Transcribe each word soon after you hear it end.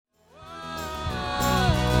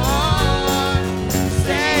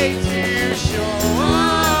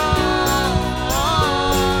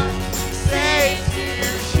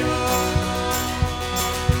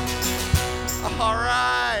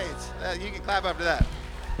clap after that.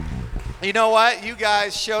 You know what? You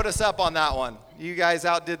guys showed us up on that one. You guys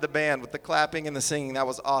outdid the band with the clapping and the singing. That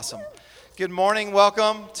was awesome. Good morning.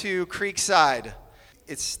 Welcome to Creekside.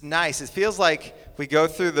 It's nice. It feels like we go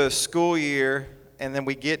through the school year and then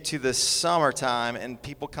we get to the summertime and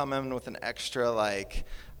people come in with an extra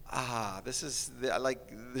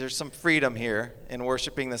there's some freedom here in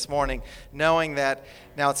worshiping this morning, knowing that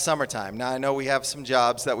now it's summertime. Now I know we have some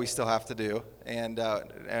jobs that we still have to do, and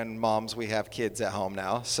moms, we have kids at home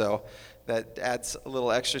now, so that adds a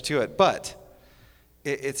little extra to it. But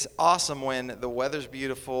it's awesome when the weather's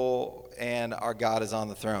beautiful and our God is on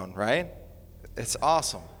the throne, right? It's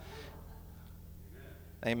awesome.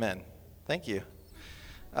 Amen. Thank you.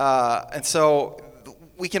 And so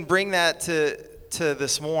we can bring that to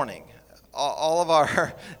this morning. All of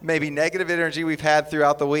our maybe negative energy we've had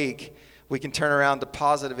throughout the week, we can turn around to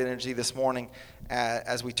positive energy this morning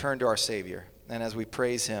as we turn to our Savior and as we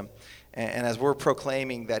praise Him. And as we're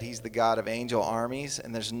proclaiming that He's the God of angel armies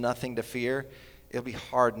and there's nothing to fear, it'll be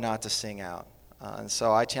hard not to sing out. And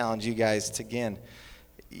so I challenge you guys to, again,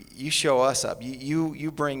 you show us up.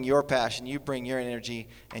 You bring your passion, you bring your energy,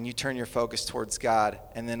 and you turn your focus towards God,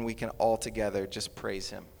 and then we can all together just praise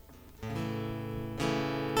Him.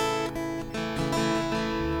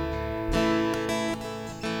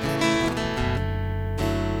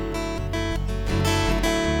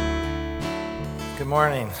 Good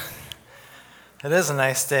morning. It is a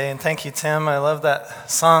nice day, and thank you, Tim. I love that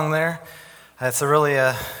song there. It's really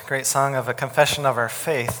a great song of a confession of our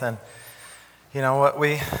faith, and you know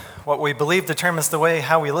what we believe determines the way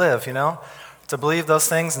how we live. You know, to believe those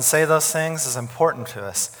things and say those things is important to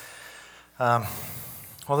us.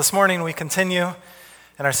 Well, this morning we continue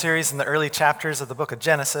in our series in the early chapters of the book of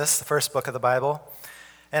Genesis, the first book of the Bible,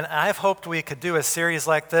 and I've hoped we could do a series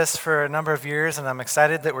like this for a number of years, and I'm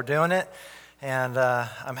excited that we're doing it. And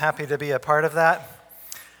I'm happy to be a part of that.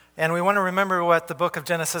 And we want to remember what the book of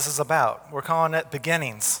Genesis is about. We're calling it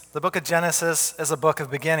Beginnings. The book of Genesis is a book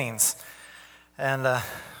of beginnings. And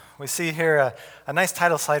we see here a nice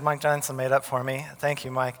title slide Mike Johnson made up for me. Thank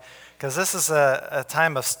you, Mike. Because this is a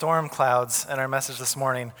time of storm clouds in our message this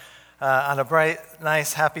morning. On a bright,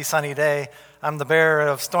 nice, happy, sunny day, I'm the bearer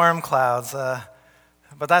of storm clouds.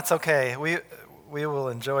 But that's okay. We will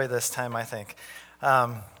enjoy this time, I think.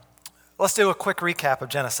 Let's do a quick recap of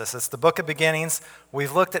Genesis. It's the book of beginnings.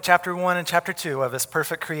 We've looked at chapter 1 and chapter 2 of His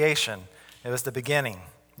perfect creation. It was the beginning.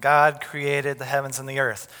 God created the heavens and the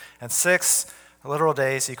earth. In 6 literal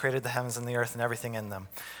days, He created the heavens and the earth and everything in them.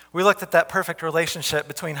 We looked at that perfect relationship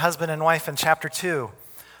between husband and wife in chapter 2,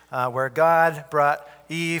 where God brought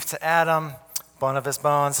Eve to Adam, bone of his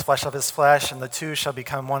bones, flesh of his flesh, and the two shall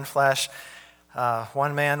become one flesh.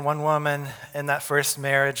 One man, one woman. In that first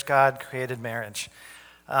marriage, God created marriage.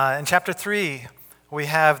 In chapter 3, we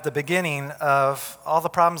have the beginning of all the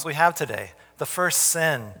problems we have today. The first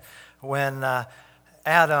sin, when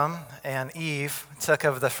Adam and Eve took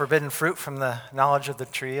of the forbidden fruit from the knowledge of the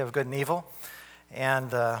tree of good and evil.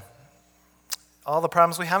 And all the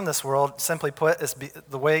problems we have in this world, simply put, is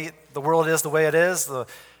the way the world is the way it is, the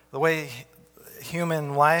way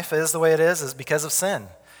human life is the way it is because of sin.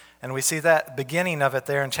 And we see that beginning of it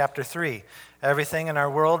there in chapter 3. Everything in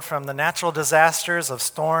our world, from the natural disasters of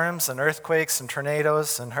storms and earthquakes and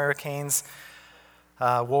tornadoes and hurricanes,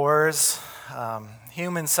 wars,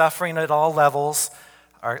 human suffering at all levels,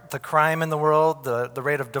 the crime in the world, the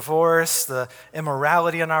rate of divorce, the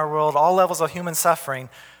immorality in our world, all levels of human suffering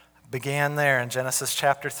began there in Genesis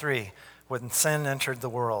chapter 3 when sin entered the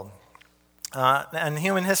world. And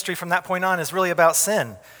human history from that point on is really about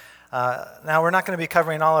sin. Now, we're not going to be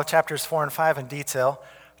covering all of chapters 4 and 5 in detail.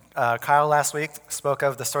 Kyle last week spoke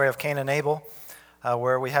of the story of Cain and Abel,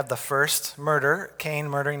 where we have the first murder, Cain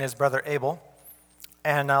murdering his brother Abel.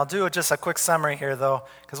 And I'll do just a quick summary here, though,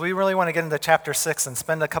 because we really want to get into chapter 6 and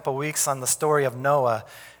spend a couple weeks on the story of Noah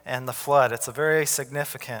and the flood. It's a very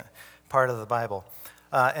significant part of the Bible.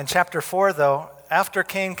 In chapter 4, though, after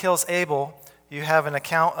Cain kills Abel, you have an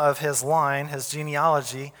account of his line, his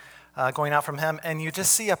genealogy, going out from him, and you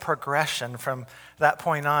just see a progression from that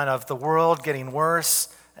point on of the world getting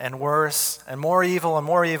worse and worse, and more evil,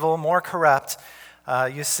 more corrupt.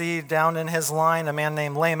 You see down in his line a man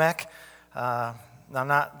named Lamech. Now,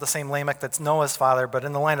 not the same Lamech that's Noah's father, but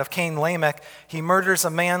in the line of Cain, Lamech, he murders a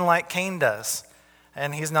man like Cain does.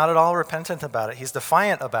 And he's not at all repentant about it. He's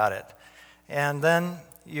defiant about it. And then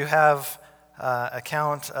you have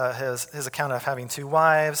his account of having 2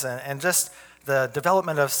 wives, and just the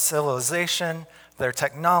development of civilization, their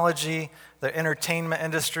technology, the entertainment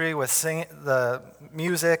industry with the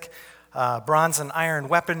music, bronze and iron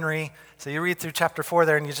weaponry, So you read through chapter 4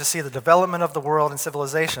 there, and you just see the development of the world and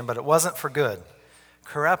civilization, but it wasn't for good.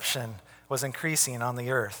 Corruption was increasing on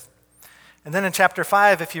the earth. And then in chapter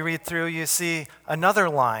 5, if you read through, you see another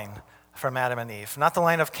line from Adam and Eve. Not the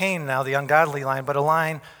line of Cain now, the ungodly line, but a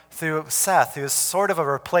line through Seth, who is sort of a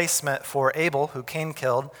replacement for Abel, who Cain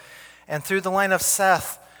killed. And through the line of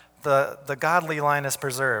Seth, the godly line is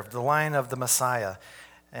preserved, the line of the Messiah.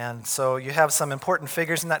 And so you have some important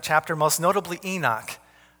figures in that chapter, most notably Enoch.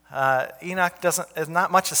 Enoch is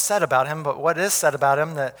not much is said about him, but what is said about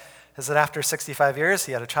him is that after 65 years,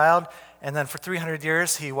 he had a child, and then for 300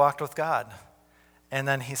 years, he walked with God. And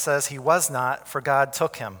then he says he was not, for God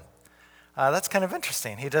took him. That's kind of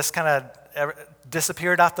interesting. He just kind of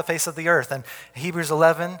disappeared off the face of the earth. And Hebrews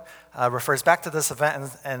 11 refers back to this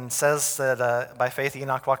event and says that by faith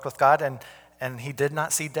Enoch walked with God, and he did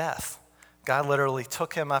not see death. God literally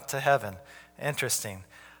took him up to heaven. Interesting.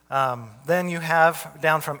 Then you have,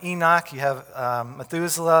 down from Enoch, you have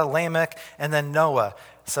Methuselah, Lamech, and then Noah.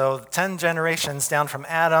 So 10 generations down from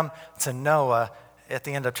Adam to Noah at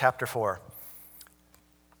the end of chapter 4.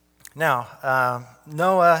 Now,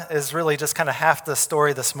 Noah is really just kind of half the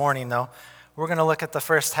story this morning, though. We're going to look at the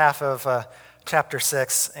first half of chapter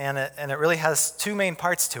 6, and it really has two main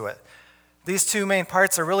parts to it. These two main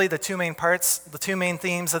parts are really the two main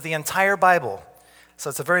themes of the entire Bible. So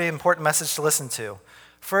it's a very important message to listen to.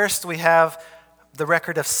 First, we have the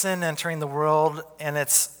record of sin entering the world and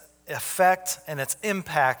its effect and its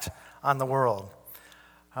impact on the world.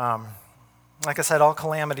 Like I said, all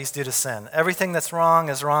calamities due to sin. Everything that's wrong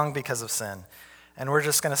is wrong because of sin. And we're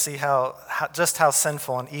just going to see how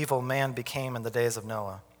sinful and evil man became in the days of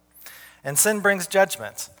Noah. And sin brings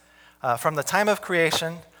judgment. From the time of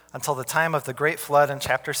creation until the time of the great flood in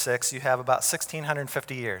chapter 6, you have about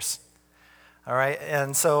 1,650 years. All right?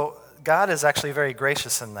 And so God is actually very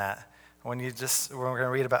gracious in that. We're going to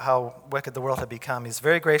read about how wicked the world had become. He's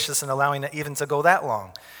very gracious in allowing it even to go that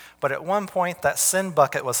long. But at one point, that sin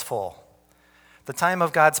bucket was full. The time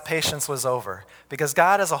of God's patience was over, because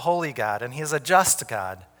God is a holy God and he is a just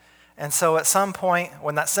God. And so at some point,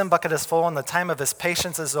 when that sin bucket is full and the time of his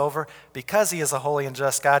patience is over, because he is a holy and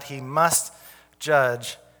just God, he must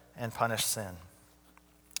judge and punish sin.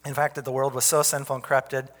 In fact, that the world was so sinful and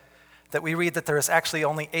corrupted that we read that there is actually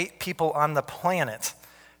only 8 people on the planet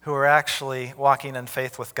who are actually walking in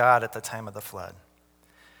faith with God at the time of the flood.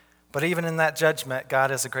 But even in that judgment,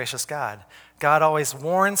 God is a gracious God. God always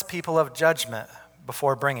warns people of judgment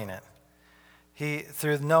before bringing it.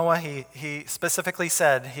 Through Noah, he specifically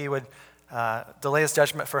said he would delay his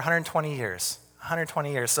judgment for 120 years.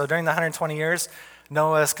 120 years. So during the 120 years,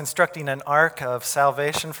 Noah is constructing an ark of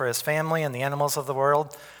salvation for his family and the animals of the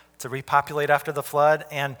world to repopulate after the flood,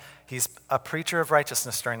 and he's a preacher of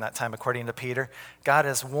righteousness during that time, according to Peter. God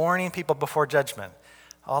is warning people before judgment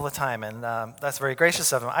all the time, and that's very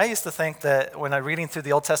gracious of him. I used to think that when I'm reading through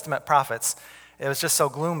the Old Testament prophets, it was just so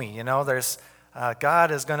gloomy. You know, there's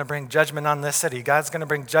God is going to bring judgment on this city. God's going to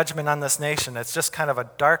bring judgment on this nation. It's just kind of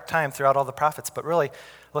a dark time throughout all the prophets. But really,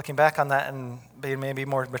 looking back on that and being maybe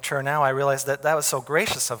more mature now, I realized that was so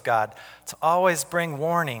gracious of God to always bring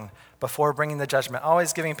warning before bringing the judgment,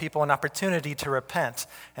 always giving people an opportunity to repent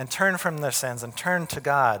and turn from their sins and turn to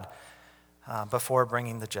God before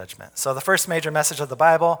bringing the judgment. So the first major message of the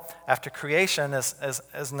Bible after creation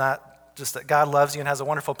is not just that God loves you and has a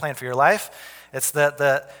wonderful plan for your life. It's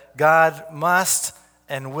that God must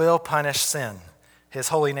and will punish sin. His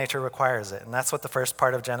holy nature requires it. And that's what the first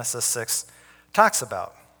part of Genesis 6 talks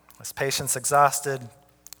about. His patience exhausted,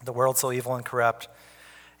 the world so evil and corrupt,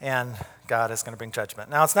 and God is going to bring judgment.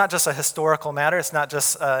 Now, it's not just a historical matter. It's not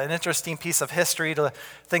just an interesting piece of history to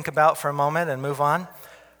think about for a moment and move on.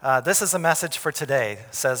 This is a message for today,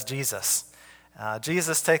 says Jesus.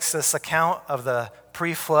 Jesus takes this account of the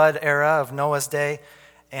pre-flood era of Noah's day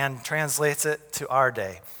and translates it to our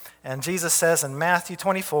day. And Jesus says in Matthew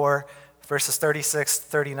 24, verses 36 to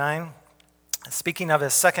 39, speaking of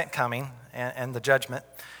his second coming and the judgment,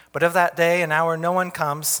 "But of that day and hour no one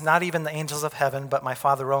comes, not even the angels of heaven, but my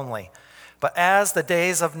Father only. But as the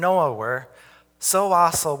days of Noah were, so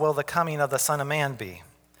also will the coming of the Son of Man be.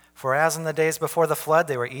 For as in the days before the flood,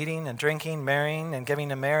 they were eating and drinking, marrying and giving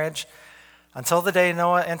in marriage, until the day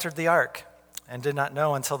Noah entered the ark, and did not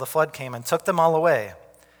know until the flood came and took them all away.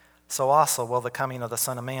 So also will the coming of the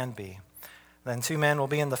Son of Man be. Then 2 men will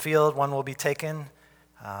be in the field, one will be taken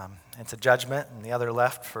into judgment, and the other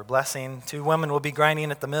left for blessing. 2 women will be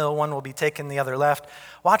grinding at the mill, one will be taken, the other left.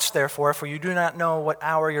 Watch therefore, for you do not know what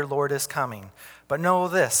hour your Lord is coming. But know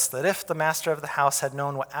this, that if the master of the house had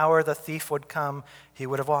known what hour the thief would come, he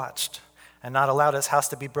would have watched, and not allowed his house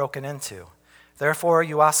to be broken into. Therefore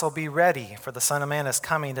you also be ready, for the Son of Man is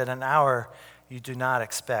coming at an hour you do not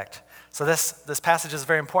expect. So this passage is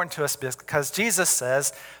very important to us because Jesus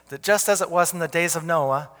says that just as it was in the days of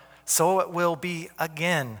Noah, so it will be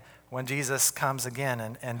again when Jesus comes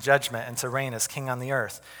again in judgment and to reign as king on the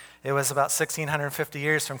earth. It was about 1,650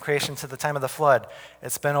 years from creation to the time of the flood.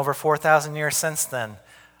 It's been over 4,000 years since then,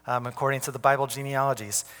 according to the Bible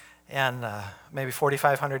genealogies, and maybe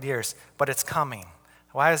 4,500 years. But it's coming.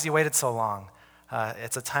 Why has he waited so long?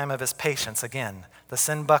 It's a time of his patience again. The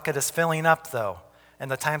sin bucket is filling up, though,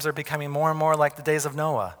 and the times are becoming more and more like the days of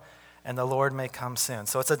Noah, and the Lord may come soon.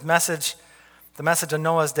 So it's a message. The message of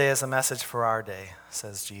Noah's day is a message for our day,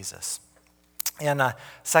 says Jesus. And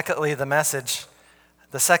secondly, the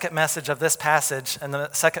second message of this passage and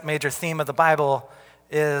the second major theme of the Bible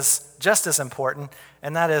is just as important,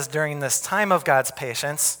 and that is during this time of God's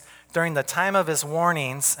patience, during the time of his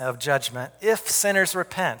warnings of judgment, if sinners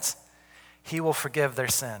repent, he will forgive their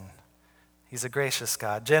sin. He's a gracious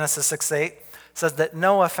God. Genesis 6:8 says that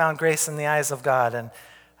Noah found grace in the eyes of God, and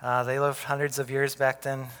they lived hundreds of years back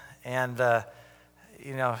then, and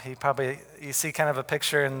you see kind of a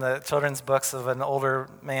picture in the children's books of an older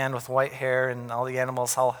man with white hair and all the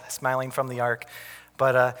animals all smiling from the ark.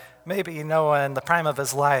 But maybe Noah in the prime of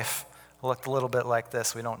his life looked a little bit like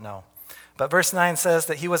this. We don't know. But verse 9 says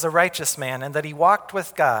that he was a righteous man and that he walked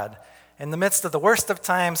with God. In the midst of the worst of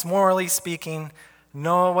times, morally speaking,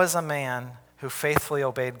 Noah was a man who faithfully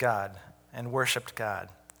obeyed God and worshiped God.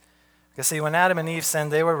 You see, when Adam and Eve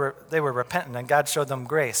sinned, they were repentant, and God showed them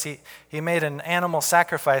grace. He made an animal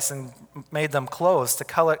sacrifice and made them clothes to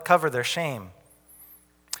cover their shame.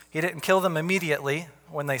 He didn't kill them immediately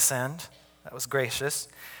when they sinned. That was gracious.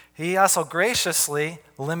 He also graciously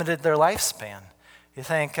limited their lifespan. You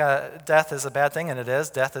think death is a bad thing, and it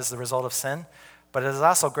is. Death is the result of sin. But it is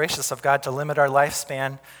also gracious of God to limit our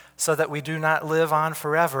lifespan so that we do not live on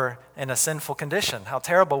forever in a sinful condition. How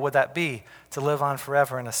terrible would that be, to live on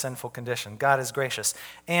forever in a sinful condition? God is gracious.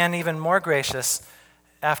 And even more gracious,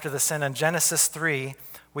 after the sin in Genesis 3,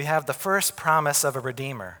 we have the first promise of a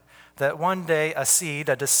Redeemer, that one day a seed,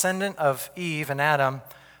 a descendant of Eve and Adam,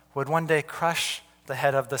 would one day crush the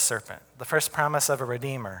head of the serpent. The first promise of a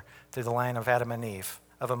Redeemer through the line of Adam and Eve,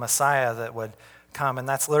 of a Messiah that would come, and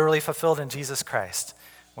that's literally fulfilled in Jesus Christ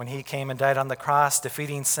when he came and died on the cross,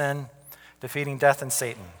 defeating sin, defeating death and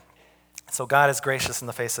Satan. So God is gracious in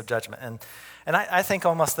the face of judgment. And I think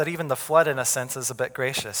almost that even the flood, in a sense, is a bit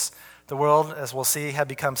gracious. The world, as we'll see, had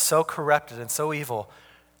become so corrupted and so evil,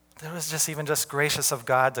 that it was just gracious of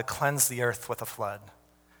God to cleanse the earth with a flood.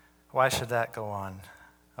 Why should that go on?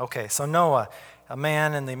 Okay, so Noah, a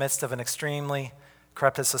man in the midst of an extremely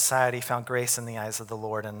corrupted society, found grace in the eyes of the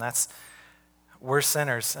Lord, and we're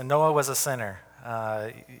sinners, and Noah was a sinner.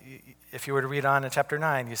 If you were to read on in chapter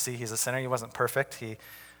 9, you see he's a sinner. He wasn't perfect. You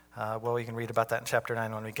can read about that in chapter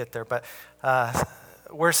 9 when we get there. But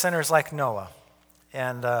we're sinners like Noah.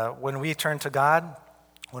 And when we turn to God,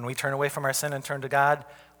 when we turn away from our sin and turn to God,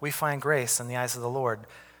 we find grace in the eyes of the Lord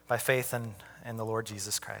by faith in the Lord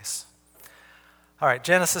Jesus Christ. All right,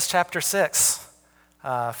 Genesis chapter 6.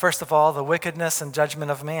 First of all, the wickedness and judgment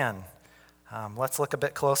of man. Let's look a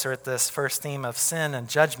bit closer at this first theme of sin and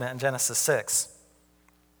judgment in Genesis 6.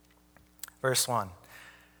 Verse 1.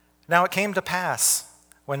 Now it came to pass,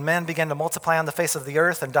 when men began to multiply on the face of the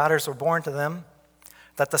earth and daughters were born to them,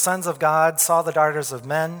 that the sons of God saw the daughters of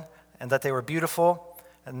men, and that they were beautiful,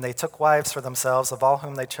 and they took wives for themselves of all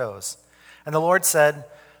whom they chose. And the Lord said,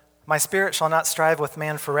 My spirit shall not strive with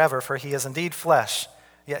man forever, for he is indeed flesh,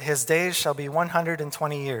 yet his days shall be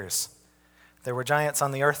 120 years. There were giants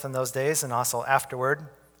on the earth in those days, and also afterward,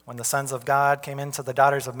 when the sons of God came into the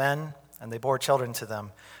daughters of men, and they bore children to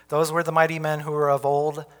them. Those were the mighty men who were of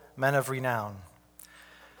old, men of renown.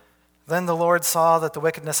 Then the Lord saw that the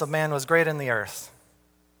wickedness of man was great in the earth,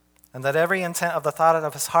 and that every intent of the thought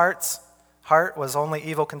of his heart was only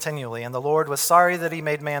evil continually. And the Lord was sorry that he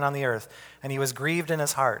made man on the earth, and he was grieved in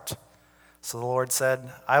his heart. So the Lord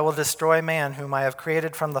said, I will destroy man whom I have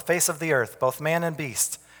created from the face of the earth, both man and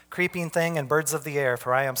beast, creeping thing and birds of the air,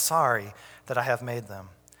 for I am sorry that I have made them.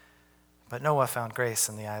 But Noah found grace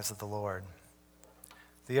in the eyes of the Lord.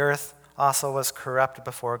 The earth also was corrupt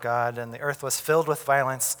before God, and the earth was filled with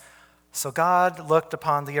violence. So God looked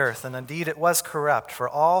upon the earth, and indeed it was corrupt, for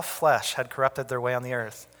all flesh had corrupted their way on the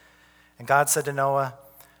earth. And God said to Noah,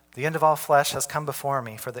 The end of all flesh has come before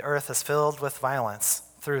me, for the earth is filled with violence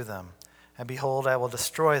through them. And behold, I will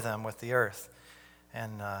destroy them with the earth.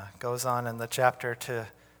 And goes on in the chapter to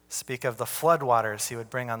speak of the flood waters he would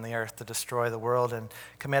bring on the earth to destroy the world, and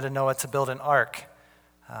commanded Noah to build an ark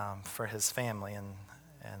for his family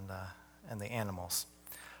and the animals.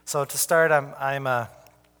 So to start, I'm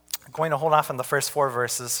going to hold off on the first 4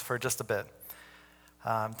 verses for just a bit,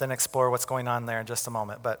 then explore what's going on there in just a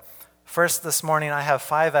moment. But first this morning, I have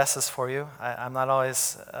 5 S's for you. I'm not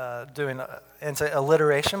always doing into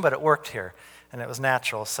alliteration, but it worked here, and it was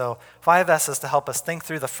natural. So 5 S's to help us think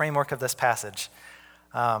through the framework of this passage.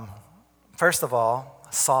 First of all,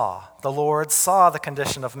 saw. The Lord saw the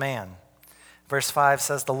condition of man. Verse 5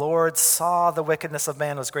 says, the Lord saw the wickedness of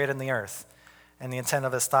man was great in the earth, and the intent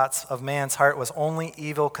of his thoughts of man's heart was only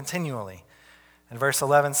evil continually. And verse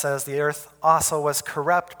 11 says, the earth also was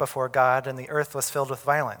corrupt before God, and the earth was filled with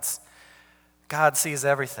violence. God sees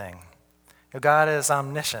everything. God is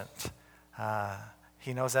omniscient.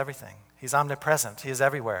 He knows everything. He's omnipresent. He is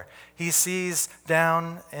everywhere. He sees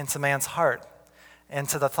down into man's heart,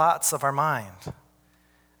 into the thoughts of our mind,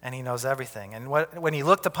 and he knows everything. And when he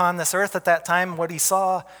looked upon this earth at that time, what he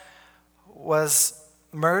saw was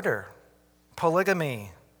murder,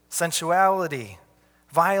 polygamy, sensuality,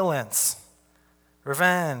 violence,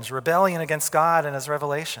 revenge, rebellion against God and his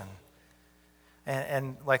revelation.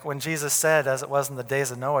 And like when Jesus said, as it was in the days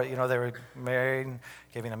of Noah, they were married,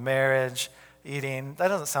 giving a marriage, eating. That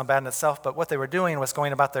doesn't sound bad in itself, but what they were doing was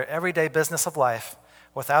going about their everyday business of life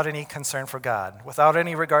without any concern for God, without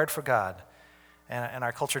any regard for God. And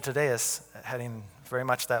our culture today is heading very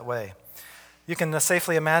much that way. You can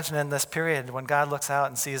safely imagine in this period when God looks out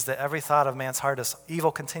and sees that every thought of man's heart is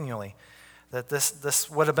evil continually, that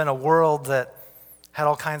this would have been a world that had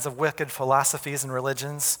all kinds of wicked philosophies and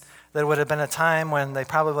religions. There would have been a time when they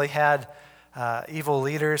probably had evil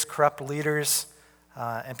leaders, corrupt leaders,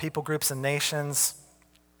 and people groups and nations.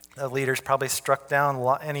 The leaders probably struck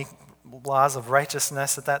down any laws of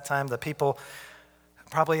righteousness at that time. The people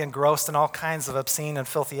probably engrossed in all kinds of obscene and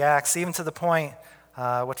filthy acts, even to the point,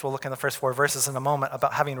 which we'll look in the first 4 verses in a moment,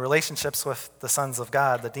 about having relationships with the sons of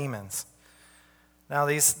God, the demons. Now,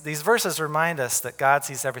 these verses remind us that God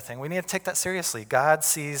sees everything. We need to take that seriously. God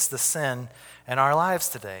sees the sin in our lives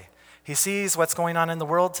today. He sees what's going on in the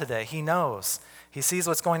world today. He knows. He sees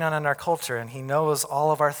what's going on in our culture, and he knows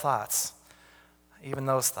all of our thoughts, even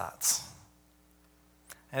those thoughts.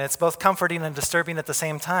 And it's both comforting and disturbing at the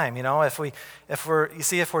same time. If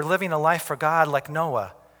we're living a life for God like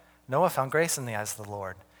Noah found grace in the eyes of the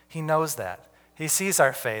Lord. He knows that. He sees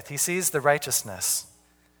our faith. He sees the righteousness.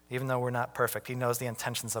 Even though we're not perfect, he knows the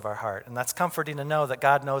intentions of our heart. And that's comforting to know that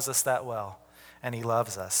God knows us that well, and he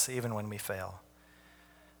loves us even when we fail.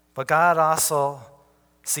 But God also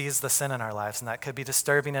sees the sin in our lives, and that could be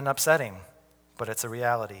disturbing and upsetting, but it's a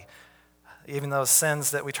reality. Even those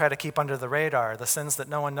sins that we try to keep under the radar, the sins that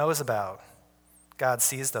no one knows about, God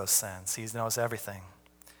sees those sins. He knows everything.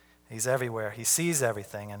 He's everywhere. He sees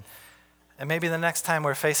everything. And maybe the next time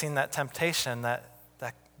we're facing that temptation, that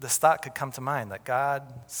this thought could come to mind, that God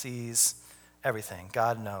sees everything.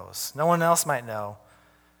 God knows. No one else might know,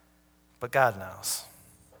 but God knows.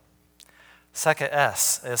 Second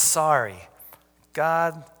S is sorry.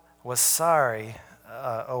 God was sorry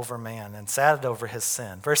over man and sad over his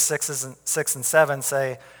sin. Verse 6 and 7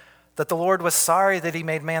 say that the Lord was sorry that he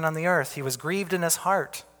made man on the earth. He was grieved in his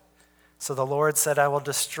heart. So the Lord said, I will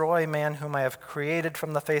destroy man whom I have created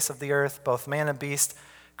from the face of the earth, both man and beast,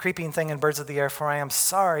 creeping thing and birds of the air, for I am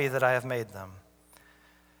sorry that I have made them.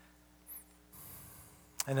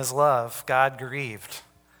 In his love, God grieved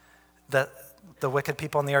that the wicked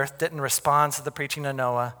people on the earth didn't respond to the preaching of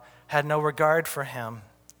Noah, had no regard for him,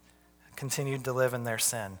 continued to live in their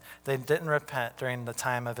sin. They didn't repent during the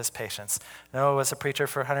time of his patience. Noah was a preacher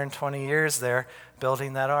for 120 years there,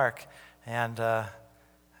 building that ark, and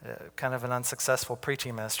kind of an unsuccessful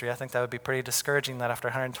preaching ministry. I think that would be pretty discouraging that after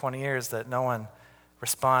 120 years that no one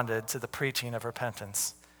responded to the preaching of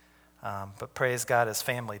repentance. But praise God, his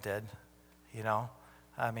family did,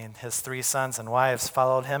 his 3 sons and wives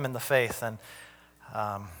followed him in the faith, and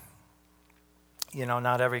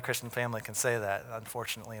not every Christian family can say that,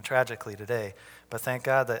 unfortunately and tragically today. But thank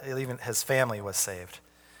God that even his family was saved.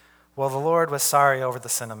 Well, the Lord was sorry over the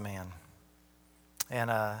sin of man. And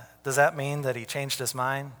does that mean that he changed his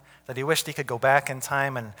mind? That he wished he could go back in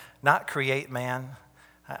time and not create man?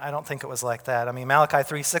 I don't think it was like that. Malachi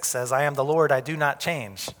 3:6 says, I am the Lord, I do not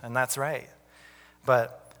change. And that's right.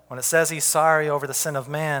 But when it says he's sorry over the sin of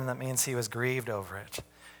man, that means he was grieved over it.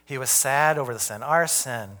 He was sad over the sin. Our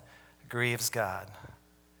sin grieves God.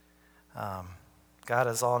 God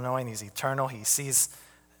is all-knowing. He's eternal. He sees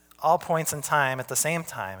all points in time at the same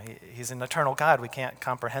time. He's an eternal God. We can't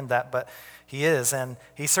comprehend that, but he is. And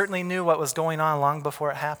he certainly knew what was going on long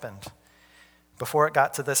before it happened, before it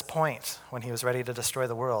got to this point when he was ready to destroy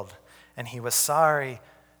the world. And he was sorry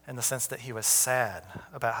in the sense that he was sad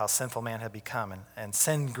about how sinful man had become. And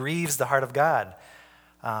sin grieves the heart of God.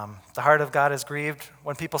 The heart of God is grieved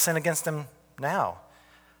when people sin against him now.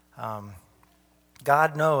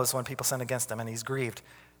 God knows when people sin against him, and he's grieved.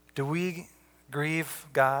 Do we grieve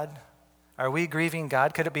God? Are we grieving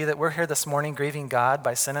God? Could it be that we're here this morning grieving God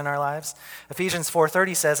by sin in our lives? Ephesians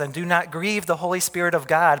 4:30 says, "And do not grieve the Holy Spirit of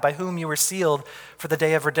God, by whom you were sealed for the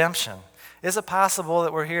day of redemption." Is it possible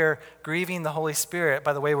that we're here grieving the Holy Spirit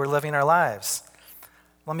by the way we're living our lives?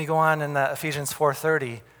 Let me go on in Ephesians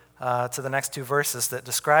 4:30 to the next two verses that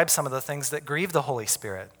describe some of the things that grieve the Holy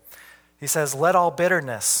Spirit. He says, "Let all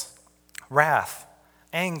bitterness, wrath,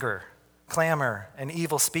 anger, clamor, and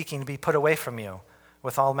evil speaking be put away from you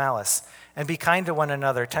with all malice. And be kind to one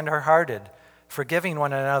another, tender-hearted, forgiving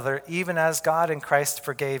one another, even as God in Christ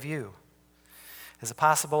forgave you." Is it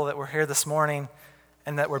possible that we're here this morning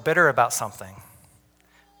and that we're bitter about something?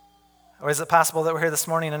 Or is it possible that we're here this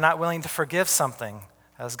morning and not willing to forgive something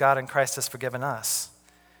as God in Christ has forgiven us?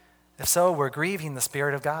 If so, we're grieving the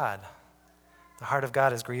Spirit of God. The heart of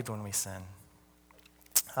God is grieved when we sin.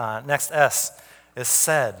 Next S is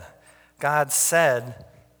said. God said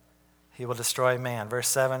he will destroy man. Verse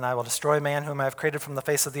 7, "I will destroy man whom I have created from the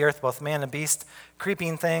face of the earth, both man and beast,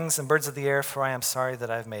 creeping things and birds of the air, for I am sorry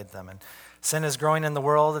that I have made them." And sin is growing in the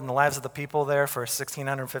world and the lives of the people there for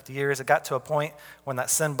 1,650 years. It got to a point when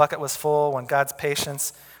that sin bucket was full, when God's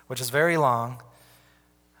patience, which is very long,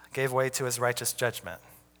 gave way to his righteous judgment.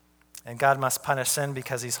 And God must punish sin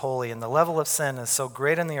because he's holy. And the level of sin is so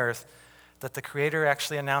great in the earth that the Creator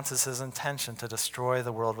actually announces his intention to destroy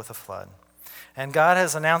the world with a flood. And God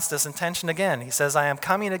has announced his intention again. He says, "I am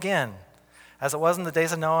coming again. As it was in the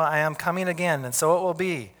days of Noah, I am coming again, and so it will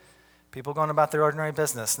be." People going about their ordinary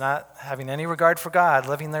business, not having any regard for God,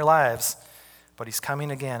 living their lives. But he's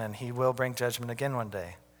coming again, and he will bring judgment again one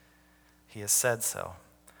day. He has said so.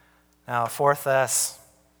 Now, fourth S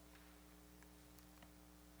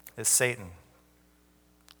is Satan.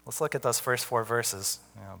 Let's look at those first four verses.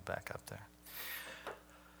 I'll back up there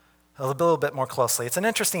a little bit more closely. It's an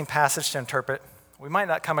interesting passage to interpret. We might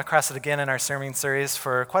not come across it again in our sermon series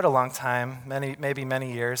for quite a long time, maybe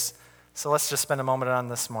many years. So let's just spend a moment on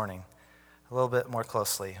this morning, a little bit more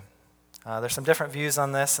closely. There's some different views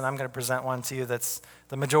on this, and I'm going to present one to you that's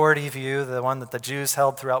the majority view, the one that the Jews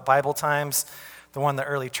held throughout Bible times, the one the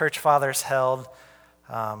early church fathers held,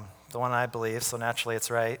 the one I believe, so naturally it's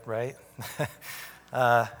right?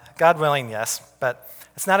 God willing, yes, but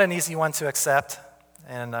it's not an easy one to accept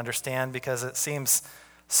and understand because it seems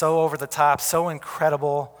so over the top, so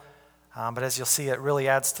incredible, but as you'll see, it really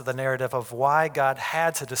adds to the narrative of why God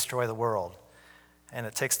had to destroy the world, and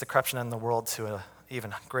it takes the corruption in the world to an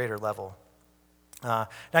even greater level. Now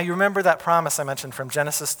you remember that promise I mentioned from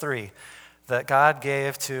Genesis 3 that God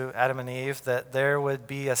gave to Adam and Eve, that there would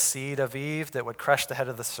be a seed of Eve that would crush the head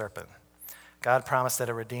of the serpent. God promised that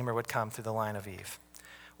a Redeemer would come through the line of Eve.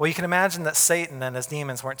 Well, you can imagine that Satan and his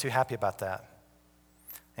demons weren't too happy about that.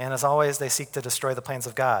 And as always, they seek to destroy the plans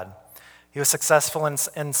of God. He was successful in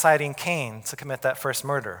inciting Cain to commit that first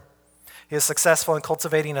murder. He was successful in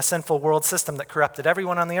cultivating a sinful world system that corrupted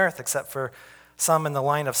everyone on the earth except for some in the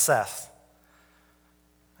line of Seth.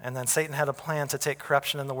 And then Satan had a plan to take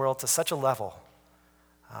corruption in the world to such a level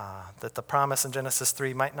that the promise in Genesis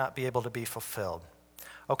 3 might not be able to be fulfilled.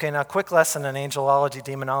 Okay, now quick lesson in angelology,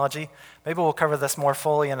 demonology. Maybe we'll cover this more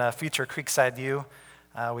fully in a future Creekside U.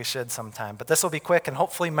 We should sometime. But this will be quick and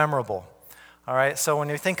hopefully memorable. All right, so when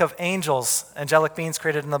you think of angels, angelic beings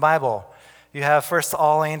created in the Bible, you have first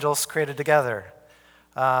all angels created together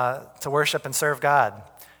to worship and serve God.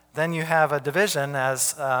 Then you have a division,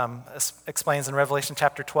 as explains in Revelation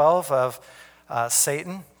chapter 12, of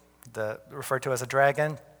Satan, referred to as a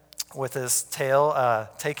dragon, with his tail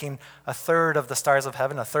taking a third of the stars of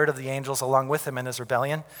heaven, a third of the angels along with him in his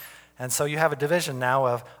rebellion. And so you have a division now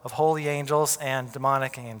of holy angels and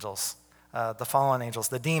demonic angels, the fallen angels,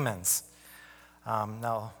 the demons.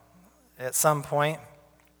 Now, at some point,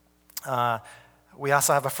 we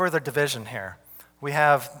also have a further division here. We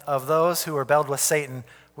have, of those who are rebelled with Satan,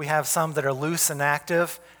 we have some that are loose and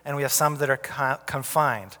active, and we have some that are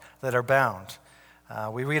confined, that are bound.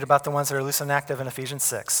 We read about the ones that are loose and active in Ephesians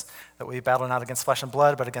 6, that we battle not against flesh and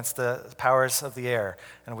blood, but against the powers of the air,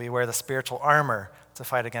 and we wear the spiritual armor to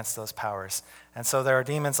fight against those powers. And so there are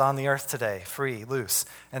demons on the earth today, free, loose,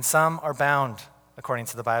 and some are bound, according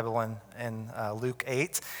to the Bible in Luke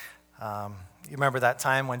 8. You remember that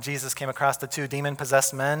time when Jesus came across the two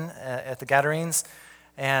demon-possessed men at the Gadarenes,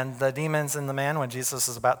 and the demons in the man, when Jesus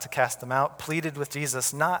was about to cast them out, pleaded with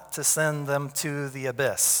Jesus not to send them to the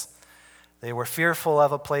abyss. They were fearful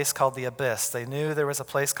of a place called the abyss. They knew there was a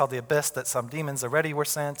place called the abyss that some demons already were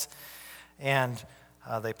sent, and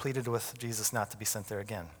they pleaded with Jesus not to be sent there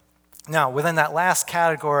again. Now, within that last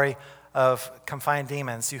category of confined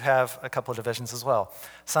demons, you have a couple of divisions as well.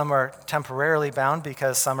 Some are temporarily bound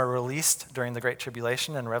because some are released during the Great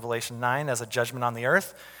Tribulation in Revelation 9 as a judgment on the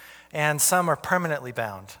earth, and some are permanently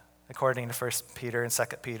bound, according to 1 Peter and 2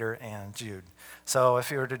 Peter and Jude. So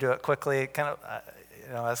if you were to do it quickly, I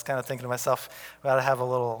was kind of thinking to myself, we ought to have a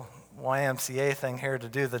little YMCA thing here to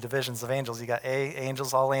do the divisions of angels. You got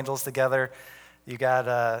angels, all angels together. You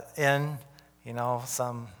got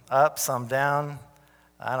some up, some down.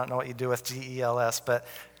 I don't know what you do with GELS, but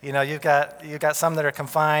you've got some that are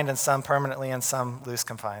confined and some permanently and some loose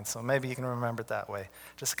confined. So maybe you can remember it that way.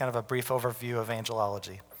 Just kind of a brief overview of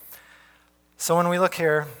angelology. So when we look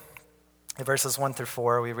here in verses 1 through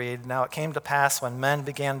 4, we read, "Now it came to pass when men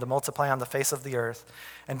began to multiply on the face of the earth,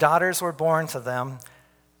 and daughters were born to them,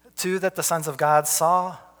 that the sons of God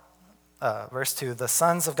saw," verse 2, "the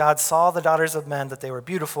sons of God saw the daughters of men, that they were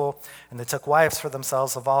beautiful, and they took wives for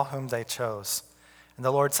themselves of all whom they chose. And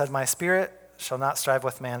the Lord said, My spirit shall not strive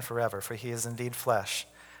with man forever, for he is indeed flesh,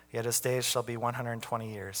 yet his days shall be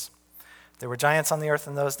 120 years. There were giants on the earth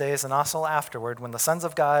in those days, and also afterward, when the sons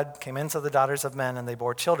of God came into the daughters of men, and they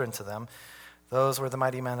bore children to them. Those were the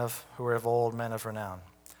mighty men who were of old, men of renown."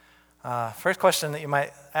 First question that you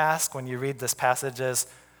might ask when you read this passage is,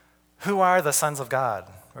 who are the sons of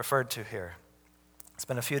God referred to here? There's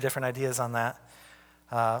been a few different ideas on that.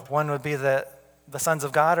 One would be that the sons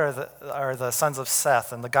of God are the sons of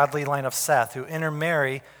Seth and the godly line of Seth, who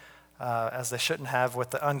intermarry, as they shouldn't have, with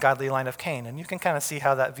the ungodly line of Cain. And you can kind of see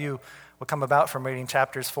how that view would come about from reading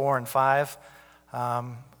chapters 4 and 5. A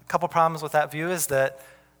couple problems with that view is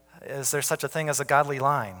there such a thing as a godly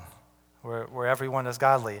line, where everyone is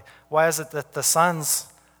godly? Why is it that the sons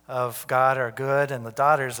of God are good and the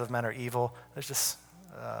daughters of men are evil? There's just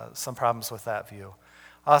some problems with that view.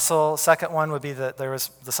 Also, second one would be that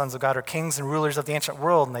the sons of God are kings and rulers of the ancient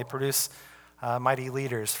world, and they produce mighty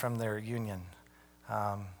leaders from their union.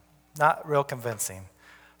 Not real convincing.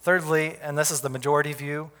 Thirdly, and this is the majority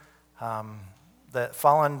view, that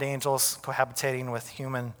fallen angels cohabitating with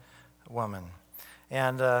human woman.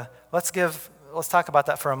 And let's talk about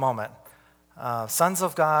that for a moment. Sons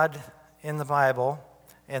of God in the Bible,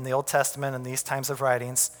 in the Old Testament and these times of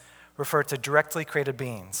writings, refer to directly created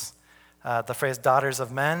beings. The phrase daughters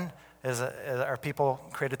of men are people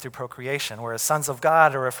created through procreation, whereas sons of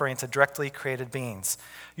God are referring to directly created beings.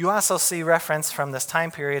 You also see reference from this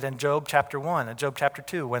time period in Job chapter 1 and Job chapter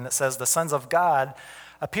 2, when it says the sons of God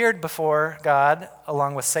appeared before God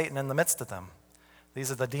along with Satan in the midst of them.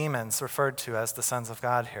 These are the demons referred to as the sons of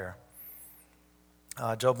God here.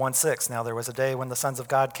 Job 1:6, "Now there was a day when the sons of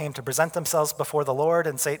God came to present themselves before the Lord,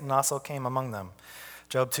 and Satan also came among them."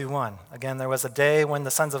 Job 2:1, "Again there was a day when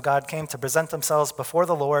the sons of God came to present themselves before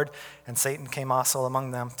the Lord, and Satan came also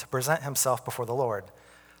among them to present himself before the Lord."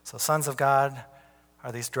 So sons of God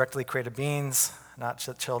are these directly created beings, not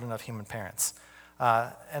children of human parents.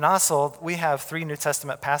 And also, we have 3 New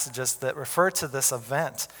Testament passages that refer to this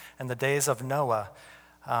event in the days of Noah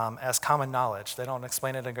as common knowledge. They don't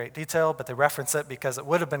explain it in great detail, but they reference it because it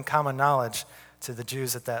would have been common knowledge to the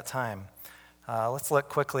Jews at that time. Let's look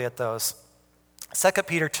quickly at those. 2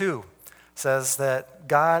 Peter 2 says that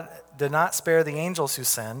God did not spare the angels who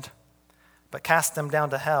sinned, but cast them down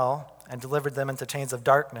to hell and delivered them into chains of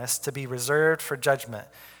darkness to be reserved for judgment,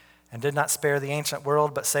 and did not spare the ancient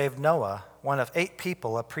world, but saved Noah, one of 8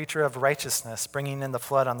 people, a preacher of righteousness, bringing in the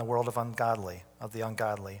flood on the world of the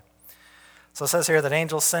ungodly. So it says here that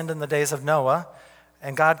angels sinned in the days of Noah,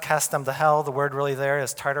 and God cast them to hell. The word really there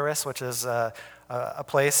is Tartarus, which is a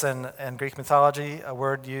place in Greek mythology, a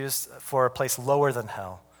word used for a place lower than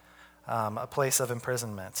hell, a place of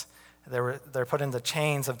imprisonment. They're put into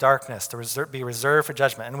chains of darkness to be reserved for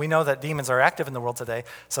judgment. And we know that demons are active in the world today,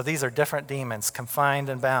 so these are different demons, confined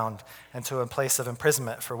and bound into a place of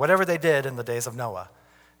imprisonment for whatever they did in the days of Noah.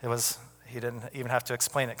 He didn't even have to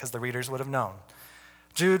explain it because the readers would have known.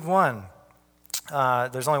 Jude 1.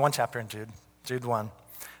 There's only one chapter in Jude 1,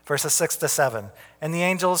 verses 6 to 7. "And the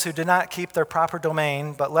angels who did not keep their proper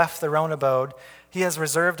domain, but left their own abode, he has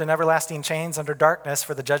reserved in everlasting chains under darkness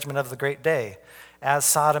for the judgment of the great day, as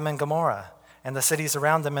Sodom and Gomorrah, and the cities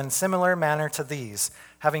around them in similar manner to these,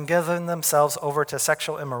 having given themselves over to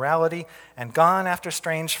sexual immorality and gone after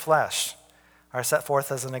strange flesh, are set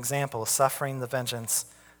forth as an example, suffering the vengeance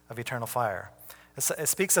of eternal fire." It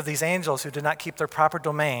speaks of these angels who did not keep their proper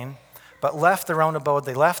domain, but left their own abode.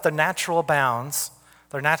 They left their natural bounds,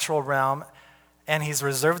 their natural realm, and he's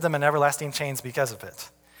reserved them in everlasting chains because of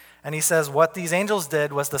it. And he says what these angels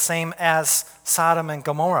did was the same as Sodom and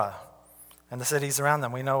Gomorrah and the cities around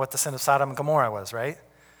them. We know what the sin of Sodom and Gomorrah was, right?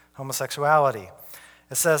 Homosexuality.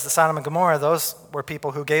 It says the Sodom and Gomorrah, those were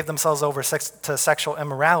people who gave themselves over to sexual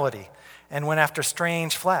immorality and went after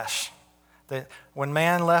strange flesh. When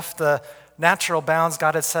man left the natural bounds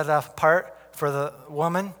God had set apart for the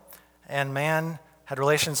woman, and man had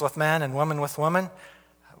relations with men and woman with woman,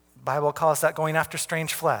 the Bible calls that going after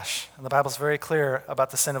strange flesh. And the Bible's very clear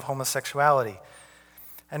about the sin of homosexuality.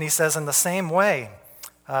 And he says in the same way,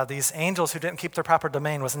 these angels who didn't keep their proper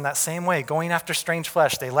domain was in that same way, going after strange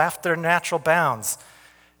flesh. They left their natural bounds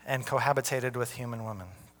and cohabitated with human women.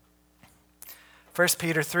 1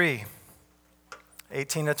 Peter 3,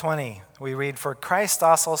 18 to 20, we read, "For Christ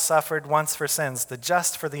also suffered once for sins, the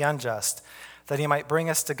just for the unjust, that he might bring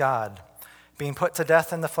us to God, being put to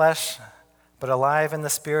death in the flesh, but alive in the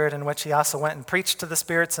spirit, in which he also went and preached to the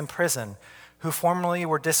spirits in prison, who formerly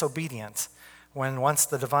were disobedient, when once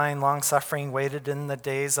the divine long-suffering waited in the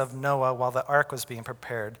days of Noah while the ark was being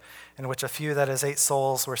prepared, in which a few, that is 8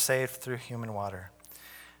 souls, were saved through human water."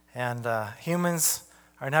 And humans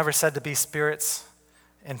are never said to be spirits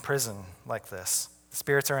in prison like this.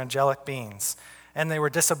 Spirits are angelic beings. And they were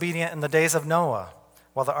disobedient in the days of Noah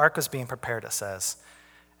while the ark was being prepared, it says.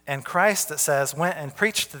 And Christ, it says, went and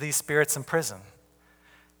preached to these spirits in prison.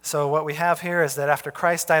 So what we have here is that after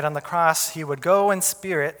Christ died on the cross, he would go in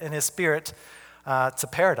his spirit, to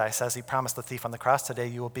paradise, as he promised the thief on the cross, "Today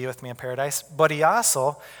you will be with me in paradise." But he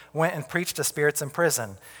also went and preached to spirits in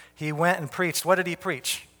prison. He went and preached. What did he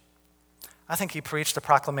preach? I think he preached a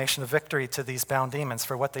proclamation of victory to these bound demons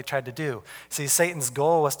for what they tried to do. See, Satan's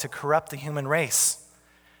goal was to corrupt the human race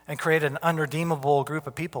and create an unredeemable group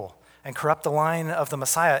of people and corrupt the line of the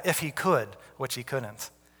Messiah if he could, which he couldn't.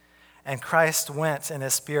 And Christ went in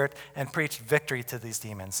his spirit and preached victory to these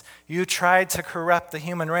demons. "You tried to corrupt the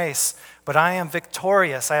human race, but I am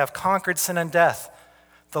victorious. I have conquered sin and death.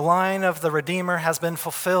 The line of the Redeemer has been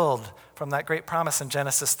fulfilled," from that great promise in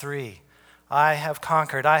Genesis 3. "I have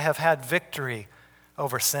conquered. I have had victory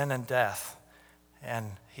over sin and death."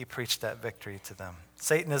 And he preached that victory to them.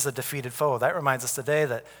 Satan is a defeated foe. That reminds us today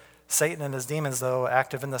that Satan and his demons, though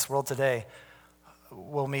active in this world today,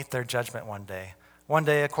 will meet their judgment one day. One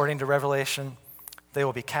day, according to Revelation, they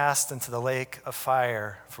will be cast into the lake of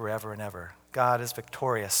fire forever and ever. God is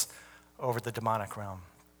victorious over the demonic realm.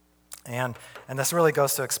 And this really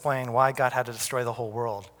goes to explain why God had to destroy the whole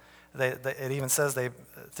world. It even says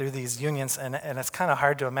through these unions, and it's kind of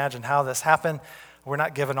hard to imagine how this happened. We're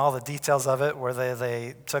not given all the details of it, where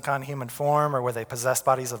they took on human form or where they possessed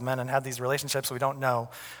bodies of men and had these relationships. We don't know.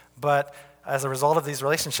 But as a result of these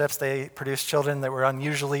relationships, they produced children that were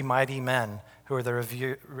unusually mighty men who were the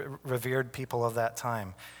revered people of that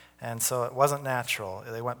time. And so it wasn't natural.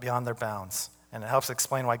 They went beyond their bounds. And it helps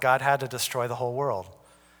explain why God had to destroy the whole world.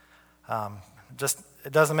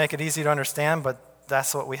 It doesn't make it easy to understand, but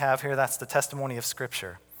that's what we have here. That's the testimony of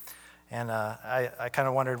Scripture. And I kind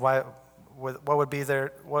of wondered what would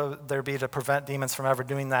there be to prevent demons from ever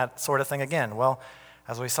doing that sort of thing again? Well,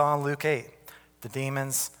 as we saw in Luke 8, the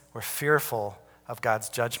demons were fearful of God's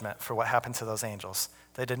judgment for what happened to those angels.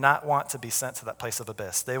 They did not want to be sent to that place of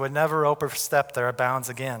abyss. They would never overstep their bounds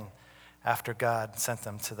again after God sent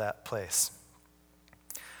them to that place.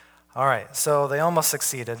 All right, so they almost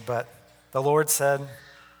succeeded, but the Lord said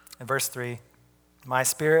in verse 3, "My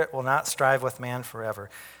spirit will not strive with man forever,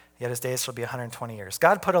 yet his days shall be 120 years.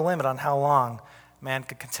 God put a limit on how long man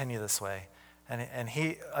could continue this way. And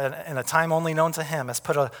he, in a time only known to him, has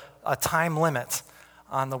put a time limit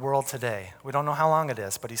on the world today. We don't know how long it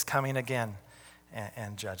is, but he's coming again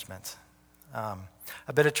in judgment.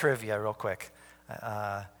 A bit of trivia real quick.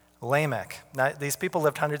 Lamech. Now, these people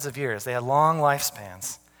lived hundreds of years. They had long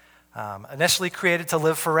lifespans. Initially created to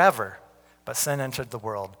live forever, but sin entered the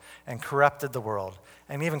world and corrupted the world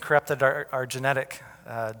and even corrupted our genetic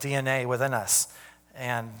DNA within us.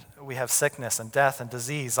 And we have sickness and death and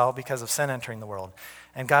disease all because of sin entering the world.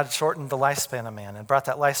 And God shortened the lifespan of man and brought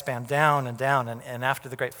that lifespan down and down. And after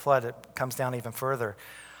the great flood, it comes down even further.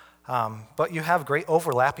 But you have great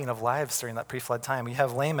overlapping of lives during that pre-flood time. You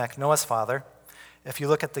have Lamech, Noah's father. If you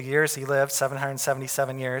look at the years he lived,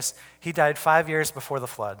 777 years, he died 5 years before the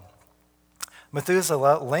flood.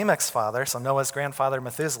 Methuselah, Lamech's father, so Noah's grandfather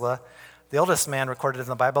Methuselah, the oldest man recorded in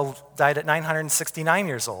the Bible, died at 969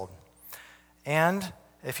 years old. And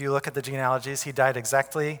if you look at the genealogies, he died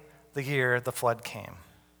exactly the year the flood came.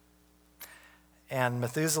 And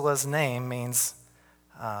Methuselah's name means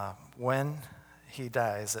when he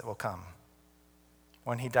dies, it will come.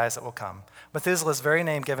 When he dies, it will come. Methuselah's very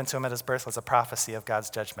name given to him at his birth was a prophecy of God's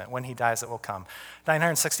judgment. When he dies, it will come.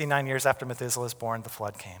 969 years after Methuselah was born, the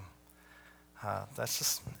flood came. That's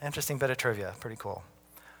just an interesting bit of trivia. Pretty cool.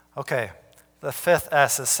 Okay, the fifth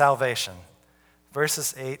S is salvation.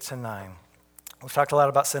 Verses 8 to 9. We've talked a lot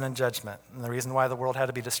about sin and judgment and the reason why the world had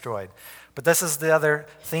to be destroyed. But this is the other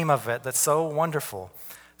theme of it that's so wonderful.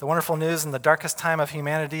 The wonderful news in the darkest time of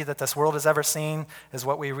humanity that this world has ever seen is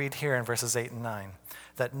what we read here in verses 8 and 9.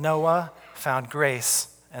 That Noah found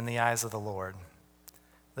grace in the eyes of the Lord.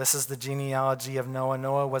 This is the genealogy of Noah.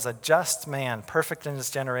 Noah was a just man, perfect in his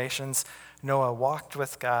generations. Noah walked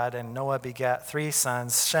with God, and Noah begat 3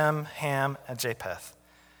 sons, Shem, Ham, and Japheth.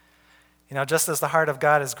 You know, just as the heart of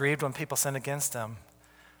God is grieved when people sin against him,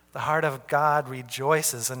 the heart of God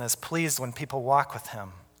rejoices and is pleased when people walk with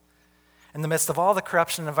him. In the midst of all the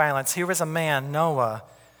corruption and violence, here was a man, Noah,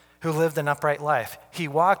 who lived an upright life. He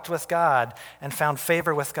walked with God and found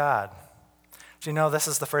favor with God. Do you know this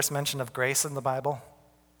is the first mention of grace in the Bible?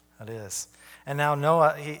 It is. And now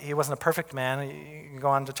Noah, he wasn't a perfect man. You can go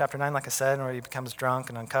on to chapter 9, like I said, where he becomes drunk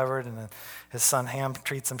and uncovered, and his son Ham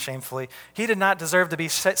treats him shamefully. He did not deserve to be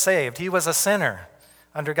saved. He was a sinner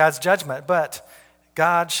under God's judgment, but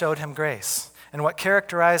God showed him grace. And what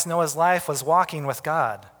characterized Noah's life was walking with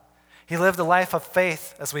God. He lived a life of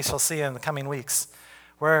faith, as we shall see in the coming weeks,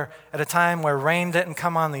 where at a time where rain didn't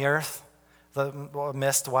come on the earth, the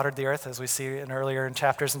mist watered the earth, as we see earlier in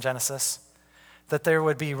chapters in Genesis, that there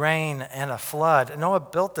would be rain and a flood. And Noah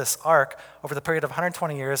built this ark over the period of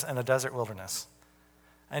 120 years in a desert wilderness.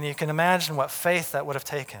 And you can imagine what faith that would have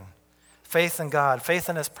taken. Faith in God, faith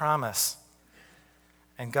in his promise.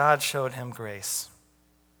 And God showed him grace.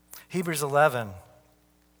 Hebrews 11,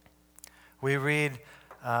 we read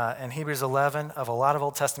in Hebrews 11 of a lot of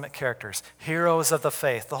Old Testament characters, heroes of the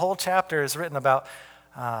faith. The whole chapter is written about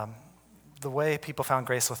the way people found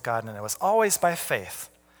grace with God, and it was always by faith.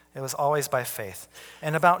 It was always by faith.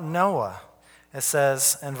 And about Noah, it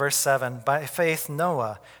says in verse 7, by faith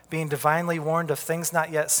Noah, being divinely warned of things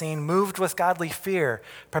not yet seen, moved with godly fear,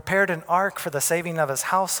 prepared an ark for the saving of his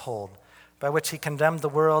household, by which he condemned the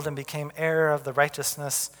world and became heir of the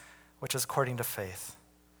righteousness which is according to faith.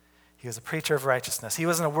 He was a preacher of righteousness. He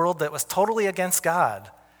was in a world that was totally against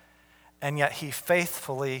God, and yet he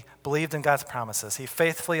faithfully believed in God's promises. He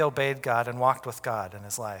faithfully obeyed God and walked with God in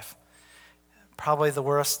his life. Probably the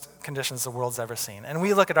worst conditions the world's ever seen. And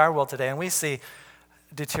we look at our world today and we see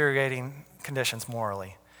deteriorating conditions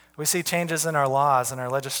morally. We see changes in our laws and our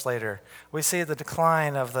legislature. We see the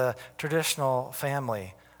decline of the traditional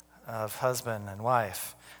family of husband and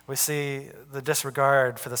wife. We see the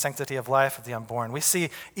disregard for the sanctity of life of the unborn. We see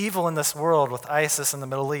evil in this world with ISIS in the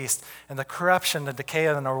Middle East and the corruption and decay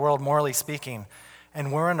in our world, morally speaking.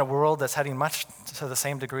 And we're in a world that's heading much to the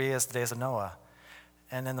same degree as the days of Noah.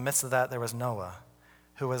 And in the midst of that, there was Noah,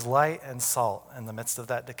 who was light and salt in the midst of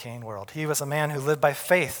that decaying world. He was a man who lived by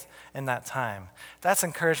faith in that time. That's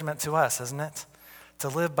encouragement to us, isn't it? To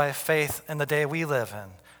live by faith in the day we live in,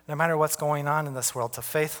 no matter what's going on in this world, to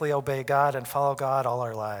faithfully obey God and follow God all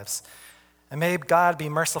our lives. And may God be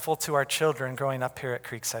merciful to our children growing up here at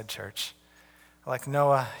Creekside Church. Like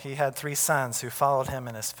Noah, he had 3 sons who followed him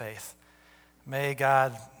in his faith. May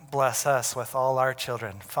God bless us with all our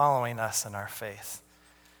children following us in our faith.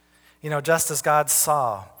 You know, just as God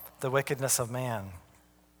saw the wickedness of man,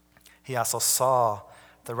 he also saw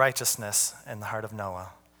the righteousness in the heart of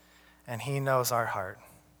Noah. And he knows our heart.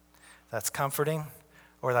 That's comforting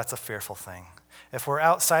or that's a fearful thing. If we're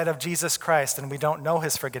outside of Jesus Christ and we don't know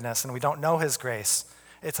his forgiveness and we don't know his grace,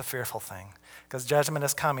 it's a fearful thing because judgment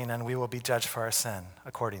is coming and we will be judged for our sin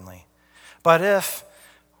accordingly. But if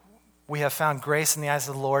we have found grace in the eyes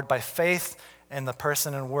of the Lord by faith in the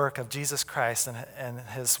person and work of Jesus Christ and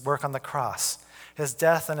his work on the cross, his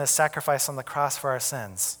death and his sacrifice on the cross for our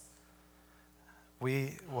sins,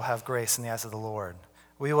 we will have grace in the eyes of the Lord.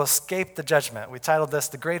 We will escape the judgment. We titled this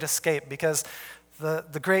The Great Escape because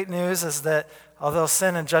the great news is that although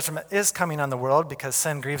sin and judgment is coming on the world because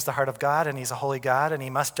sin grieves the heart of God and he's a holy God and he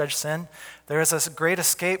must judge sin, there is this great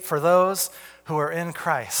escape for those who are in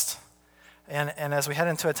Christ. And as we head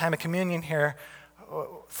into a time of communion here,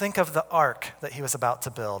 think of the ark that he was about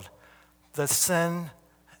to build. The sin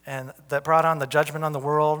and that brought on the judgment on the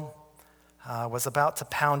world was about to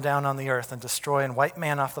pound down on the earth and destroy and wipe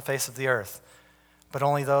man off the face of the earth. But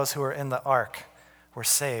only those who were in the ark were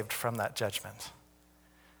saved from that judgment.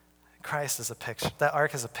 Christ is a picture. That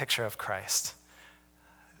ark is a picture of Christ.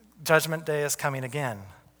 Judgment day is coming again.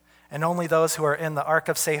 And only those who are in the ark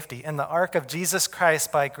of safety, in the ark of Jesus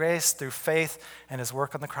Christ by grace through faith and his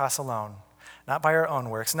work on the cross alone, not by our own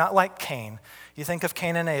works, not like Cain. You think of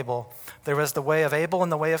Cain and Abel. There was the way of Abel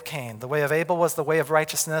and the way of Cain. The way of Abel was the way of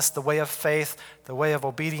righteousness, the way of faith, the way of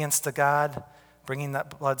obedience to God, bringing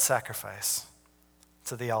that blood sacrifice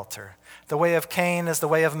to the altar. The way of Cain is the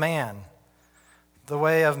way of man. the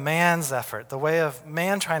way of man's effort, the way of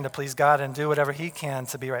man trying to please God and do whatever he can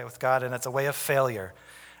to be right with God, and it's a way of failure.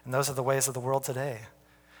 And those are the ways of the world today.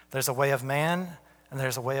 There's a way of man, and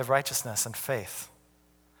there's a way of righteousness and faith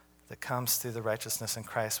that comes through the righteousness in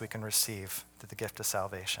Christ we can receive through the gift of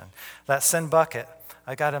salvation. That sin bucket,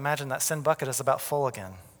 I got to imagine that sin bucket is about full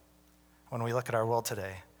again when we look at our world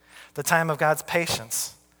today. The time of God's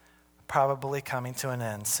patience probably coming to an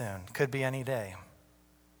end soon. Could be any day.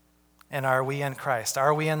 And are we in Christ?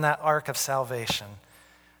 Are we in that ark of salvation?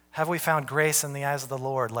 Have we found grace in the eyes of the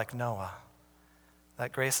Lord like Noah?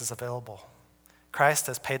 That grace is available. Christ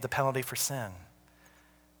has paid the penalty for sin.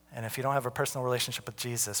 And if you don't have a personal relationship with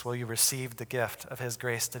Jesus, will you receive the gift of his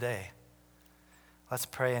grace today? Let's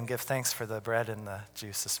pray and give thanks for the bread and the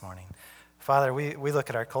juice this morning. Father, we look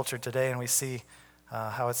at our culture today and we see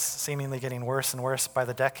how it's seemingly getting worse and worse by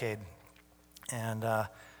the decade. And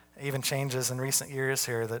even changes in recent years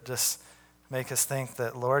here that just make us think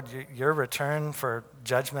that, Lord, your return for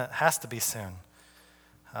judgment has to be soon.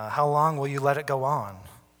 How long will you let it go on?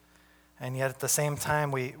 And yet at the same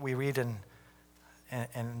time, we read in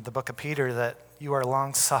the book of Peter that you are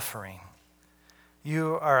long-suffering.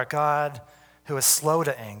 You are a God who is slow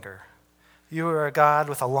to anger. You are a God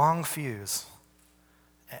with a long fuse.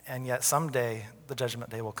 And yet someday the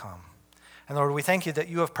judgment day will come. And Lord, we thank you that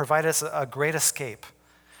you have provided us a great escape,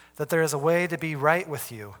 that there is a way to be right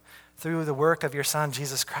with you through the work of your Son,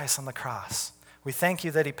 Jesus Christ, on the cross. We thank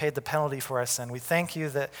you that he paid the penalty for our sin. We thank you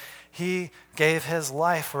that he gave his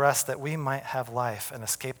life for us that we might have life and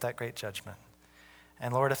escape that great judgment.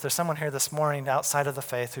 And Lord, if there's someone here this morning outside of the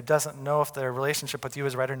faith who doesn't know if their relationship with you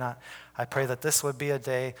is right or not, I pray that this would be a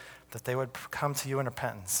day that they would come to you in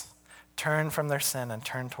repentance, turn from their sin and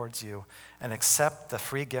turn towards you, and accept the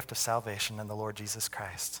free gift of salvation in the Lord Jesus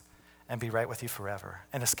Christ, and be right with you forever,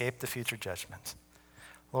 and escape the future judgment.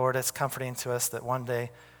 Lord, it's comforting to us that one day,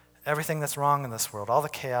 everything that's wrong in this world, all the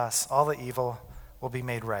chaos, all the evil, will be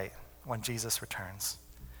made right when Jesus returns.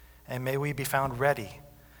 And may we be found ready,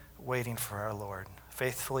 waiting for our Lord,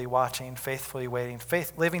 faithfully watching, faithfully waiting,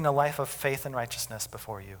 living a life of faith and righteousness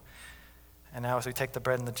before you. And now as we take the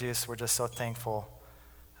bread and the juice, we're just so thankful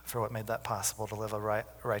for what made that possible, to live a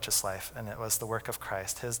righteous life. And it was the work of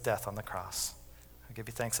Christ, his death on the cross. I give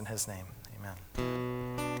you thanks in his name. Amen.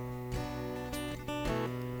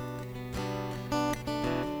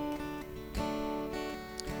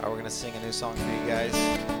 All right, we're going to sing a new song for you guys.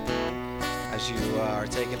 As you are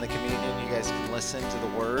taking the communion, you guys can listen to the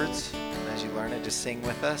words. And as you learn it, just sing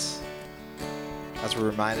with us. As we're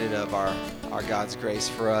reminded of our God's grace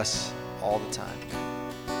for us all the time.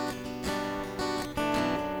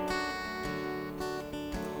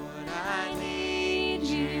 Lord, I need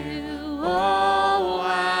you. Oh,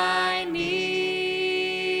 I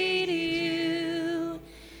need you.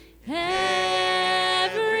 Every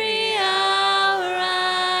hour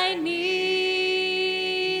I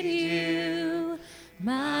need you.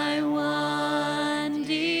 My one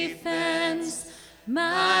defense,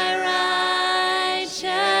 my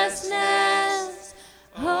righteousness.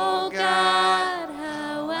 Oh God,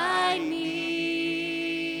 how I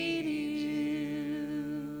need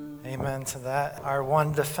you. Amen to that. Our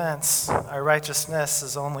one defense, our righteousness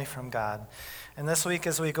is only from God. And this week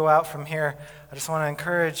as we go out from here, I just want to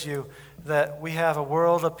encourage you that we have a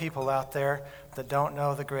world of people out there that don't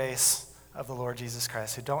know the grace of the Lord Jesus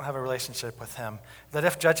Christ, who don't have a relationship with him. That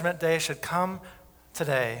if Judgment Day should come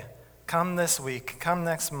today, come this week, come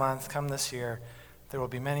next month, come this year, there will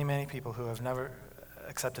be many, many people who have never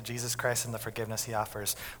accepted Jesus Christ and the forgiveness he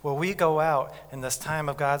offers. Will we go out in this time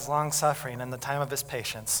of God's long suffering and the time of his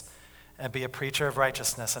patience and be a preacher of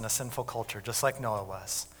righteousness in a sinful culture, just like Noah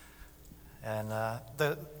was? And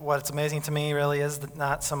what's amazing to me really is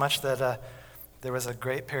not so much that there was a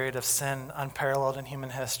great period of sin unparalleled in human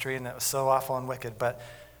history and it was so awful and wicked, but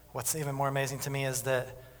what's even more amazing to me is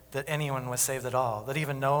that anyone was saved at all, that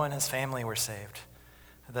even Noah and his family were saved,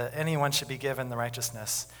 that anyone should be given the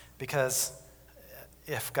righteousness, because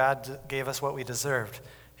if God gave us what we deserved,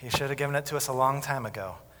 he should have given it to us a long time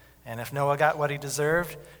ago. And if Noah got what he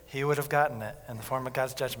deserved, he would have gotten it in the form of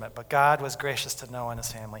God's judgment. But God was gracious to Noah and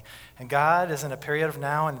his family. And God is in a period of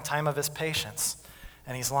now in the time of his patience.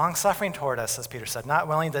 And he's long-suffering toward us, as Peter said, not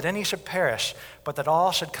willing that any should perish, but that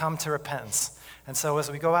all should come to repentance. And so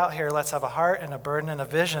as we go out here, let's have a heart and a burden and a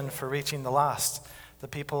vision for reaching the lost, the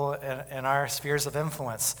people in our spheres of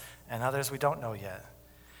influence, and others we don't know yet.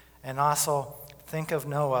 And also, think of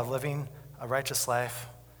Noah living a righteous life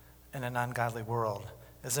in an ungodly world.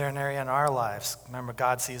 Is there an area in our lives, remember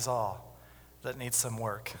God sees all, that needs some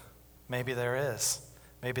work? Maybe there is.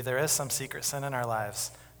 Maybe there is some secret sin in our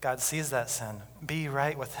lives. God sees that sin. Be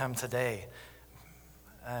right with him today.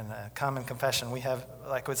 and come in confession. We have,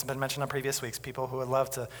 like what's been mentioned on previous weeks, people who would love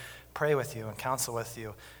to pray with you and counsel with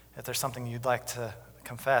you if there's something you'd like to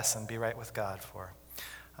confess and be right with God for.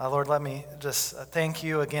 Lord, let me just thank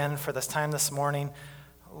you again for this time this morning.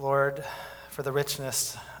 Lord, for the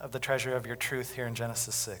richness of the treasure of your truth here in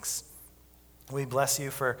Genesis 6. We bless you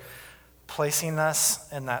for placing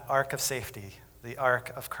us in that ark of safety, the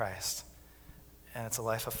ark of Christ. And it's a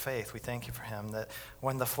life of faith. We thank you for him, that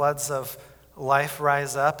when the floods of life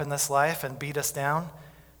rise up in this life and beat us down,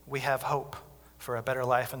 we have hope for a better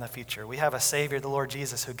life in the future. We have a Savior, the Lord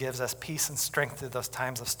Jesus, who gives us peace and strength through those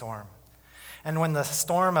times of storm. And when the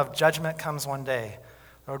storm of judgment comes one day,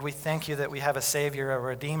 Lord, we thank you that we have a Savior, a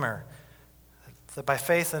Redeemer, that by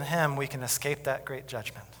faith in him we can escape that great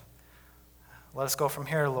judgment. Let us go from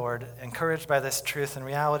here, Lord, encouraged by this truth and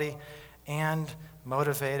reality, and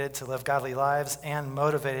motivated to live godly lives, and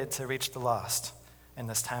motivated to reach the lost in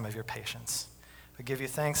this time of your patience. We give you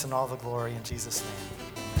thanks and all the glory in Jesus'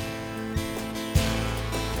 name.